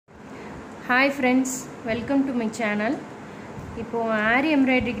Hi friends, welcome to my channel. இப்போ Aari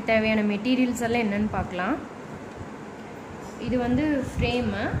Embroidery க்கு தேவையான மெட்டீரியல்ஸ் எல்லாம் என்னன்னு பார்க்கலாம். இது வந்து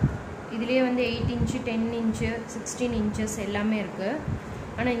ஃப்ரேம். இதுலயே வந்து 8 inch, 10 inch, 16 inches எல்லாமே இருக்கு.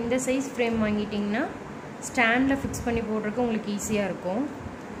 ஆனா இந்த சைஸ் ஃப்ரேம் வாங்கிட்டீங்கன்னா ஸ்டாண்ட்ல ஃபிக்ஸ் பண்ணி போடுறதுக்கு உங்களுக்கு ஈஸியா இருக்கும்.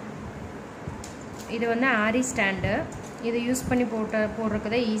 இது வந்து Aari ஸ்டாண்ட். இத யூஸ் பண்ணி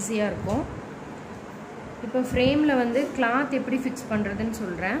போடுறதுக்கு தான் ஈஸியா இருக்கும். இப்போ ஃப்ரேம்ல வந்து கிளாத் எப்படி ஃபிக்ஸ் பண்றதுன்னு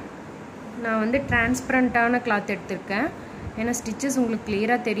சொல்றேன். நான் வந்து டிரான்ஸ்பரண்டான கிளாத் எடுத்துர்க்கேன். ஏன்னா ஸ்டிச்சஸ் உங்களுக்கு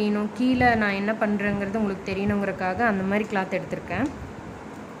கிளியரா தெரியணும். கீழ நான் என்ன பண்றேங்கிறது உங்களுக்கு தெரியணும்ங்கறதுக்காக அந்த மாதிரி கிளாத் எடுத்துர்க்கேன்.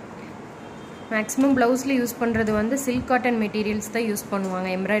 மேக்ஸिमम ப்ளவுஸ்ல யூஸ் பண்றது வந்து silk cotton மெட்டீரியல்ஸ் தான் யூஸ்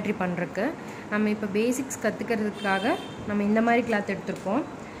பண்ணுவாங்க எம்ப்ராய்டரி பண்றதுக்கு. நம்ம இப்ப பேசிக்ஸ் கத்துக்கிறதுக்காக நம்ம இந்த மாதிரி கிளாத் எடுத்துர்க்கோம்.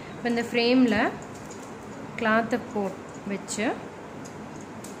 இப்போ இந்த ஃப்ரேம்ல கிளாத்தை வெச்சு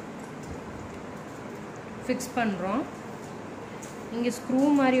ஃபிக்ஸ் பண்றோம். இங்க ஸ்க்ரூ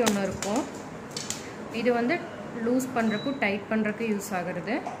மாதிரி ஒன்னு இருக்கும். இது வந்து லூஸ் பண்றதுக்கு டைட் பண்றதுக்கு யூஸ்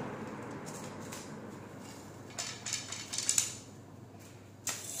ஆகுறது.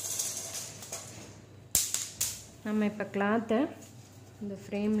 நம்ம இப்ப கிளாத்தை இந்த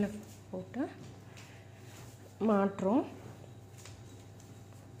ஃப்ரேம்ல போட்டு மாட்றோம்.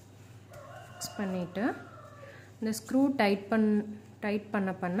 ஃபிக்ஸ் பண்ணிட்டு இந்த ஸ்க்ரூ டைட்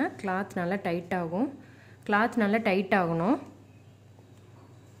பண்ண கிளாத் நல்லா டைட் ஆகும். கிளாத் நல்லா டைட் ஆகணும்.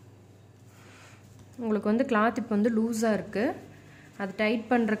 உங்களுக்கு வந்து கிளாத் இப்போ வந்து லூஸா இருக்கு. அது டைட்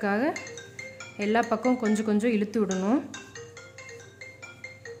பண்றதுக்காக எல்லா பக்கம் கொஞ்சம் கொஞ்சம் இழுத்து விடணும்.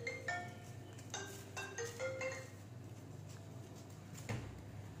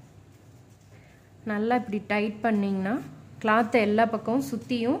 நல்லா இப்படி டைட் பண்ணீங்கன்னா கிளாத் எல்லா பக்கமும்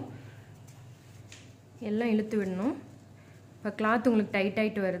சுத்தியும் எல்லாம் இழுத்து விடணும். இப்போ கிளாத் உங்களுக்கு டைட்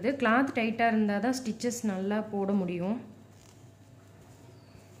ஆயிட்டு வருது. கிளாத் டைட்டா இருந்தா தான் ஸ்டிச்சஸ் நல்லா போட முடியும்.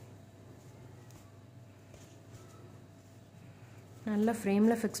 நல்லா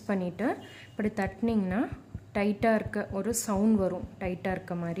ஃப்ரேம்ல ஃபிக்ஸ் பண்ணிட்டு இப்படி தட்டினீங்கன்னா டைட்டா இருக்க ஒரு சவுண்ட் வரும். டைட்டா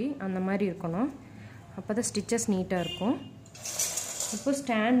இருக்க மாதிரி அந்த மாதிரி இருக்கணும். அப்பதான் ஸ்டிச்சஸ் நீட்டா இருக்கும். இப்போ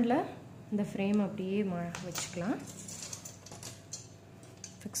ஸ்டாண்ட்ல இந்த ஃப்ரேம் அப்படியே வெச்சுக்கலாம்.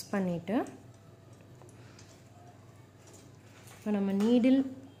 ஃபிக்ஸ் பண்ணிட்டு இப்போ நம்ம நீடில்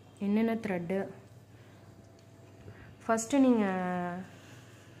என்னென்ன த்ரெட் ஃபர்ஸ்ட் நீங்க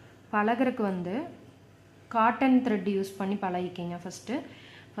பலகருக்கு வந்து காட்டன் த்ரெட் யூஸ் பண்ணி பழகிக்கங்க.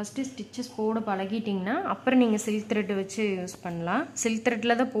 ஃபர்ஸ்ட் ஸ்டிச்சஸ் போட பழகிட்டீங்கன்னா அப்புறம் நீங்க silk thread வச்சு யூஸ் பண்ணலாம். silk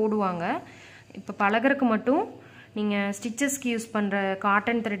threadல தான் போடுவாங்க. இப்போ பலகருக்கு மட்டும் நீங்க ஸ்டிச்சஸ்க்கு யூஸ் பண்ற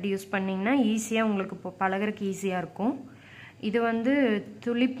காட்டன் த்ரெட் யூஸ் பண்ணீங்கன்னா ஈஸியா உங்களுக்கு பலகருக்கு ஈஸியா இருக்கும். இது வந்து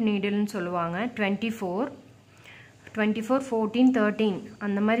துலிப் நீடில்னு சொல்லுவாங்க. 24, 14, 13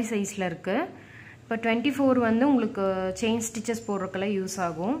 அந்த மாதிரி சைஸ்ல இருக்கு. இப்போ 24 வந்து உங்களுக்கு செயின் ஸ்டிச்சஸ் போடுறதுக்கு யூஸ்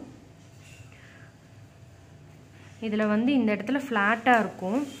ஆகும். இதுல வந்து இந்த இடத்துல ஃப்ளாட்டா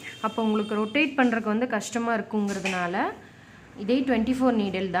இருக்கும். அப்ப உங்களுக்கு ரொட்டேட் பண்றதுக்கு வந்து கஷ்டமா இருக்குங்கிறதுனால இதே 24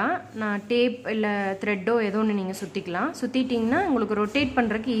 நீடில் தான். நான் டேப் இல்ல த்ரெட்டோ ஏதோ ஒன்னு நீங்க சுத்திக்கலாம். சுத்திட்டீங்கன்னா உங்களுக்கு ரொட்டேட்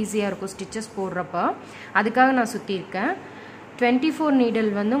பண்றதுக்கு ஈஸியா இருக்கும் ஸ்டிச்சஸ் போடுறப்ப. அதுக்காக நான் சுத்தி இருக்கேன். 24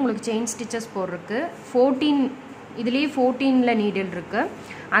 நீடில் வந்து உங்களுக்கு செயின் ஸ்டிச்சஸ் போடுறதுக்கு 14 இதுலயே 14ல நீடில் இருக்கு.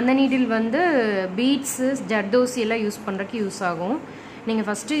 அந்த நீடில் வந்து பீட்ஸ், ஜர்தோசி எல்லாம் யூஸ் பண்றதுக்கு யூஸ் ஆகும். நீங்க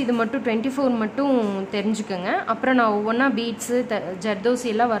ஃபர்ஸ்ட் இது மட்டும் 24 மட்டும் தெரிஞ்சுக்கங்க. அப்புறம் நான் ஒவ்வொண்ணா பீட்ஸ், ஜர்தோசி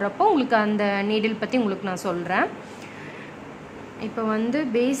எல்லாம் வரப்போ உங்களுக்கு அந்த நீடில் பத்தி உங்களுக்கு நான் சொல்றேன். இப்போ வந்து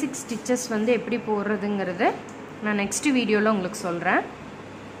பேசிக் ஸ்டிச்சஸ் வந்து எப்படி போடுறதுங்கிறது நான் நெக்ஸ்ட் வீடியோல உங்களுக்கு சொல்றேன்.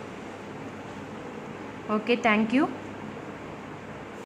 Okay, thank you.